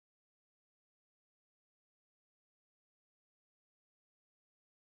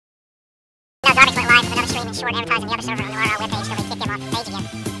stream and short advertising the other server on the RoR webpage until they kicked him off the page again.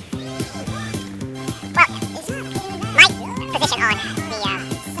 Well, my position on the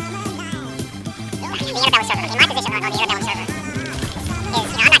Annabella server, my position on the Annabella server is,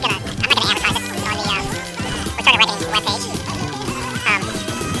 I'm not gonna advertise it on the Return of Reckoning's webpage.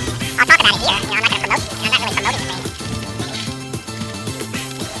 I'll talk about it here. I'm not gonna promote. I'm not really promoting the thing.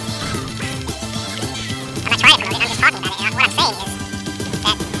 I'm not trying to promote it. I'm just talking about it. And what I'm saying is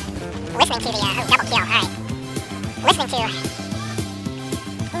that listening to the double kill. All right. Listening to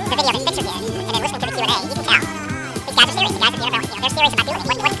the video that Fixer did, and then listening to the Q&A, you can tell these guys are serious. The guys at the Annabella, they're serious about doing it.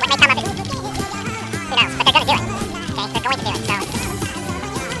 What may come of it? Who knows? But they're going to do it. Okay, they're going to do it. So.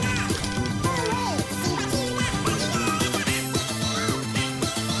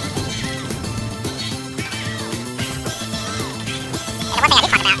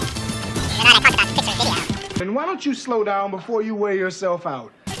 And why don't you slow down before you wear yourself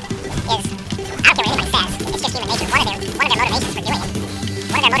out? I don't care what anybody says. It's just human nature. One of their motivations for doing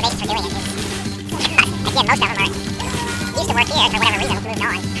it. Again, most of them used to work here for whatever reason, moved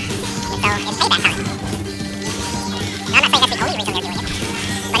on. And so it's payback time. Now, I'm not saying that's the only reason they're doing it,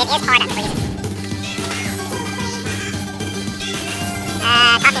 but it is part of the reason.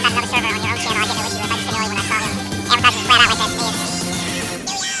 Talking about another server on your own channel, I get no issue with. I just annoyed when I saw him advertising flat out like that.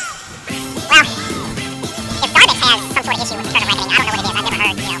 Well, if Garbage has some sort of issue with Return of Reckoning, I don't know what it is. I've never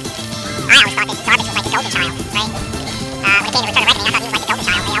heard, I always thought that Garbage was like the golden child, right? When it came to Return of Reckoning, I thought he was like the golden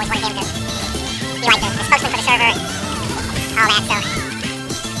child. They always wanted him to be like the spokesman for the server and all that, so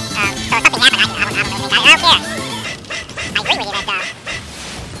if something happened, I don't know anything. I don't care. I agree with you that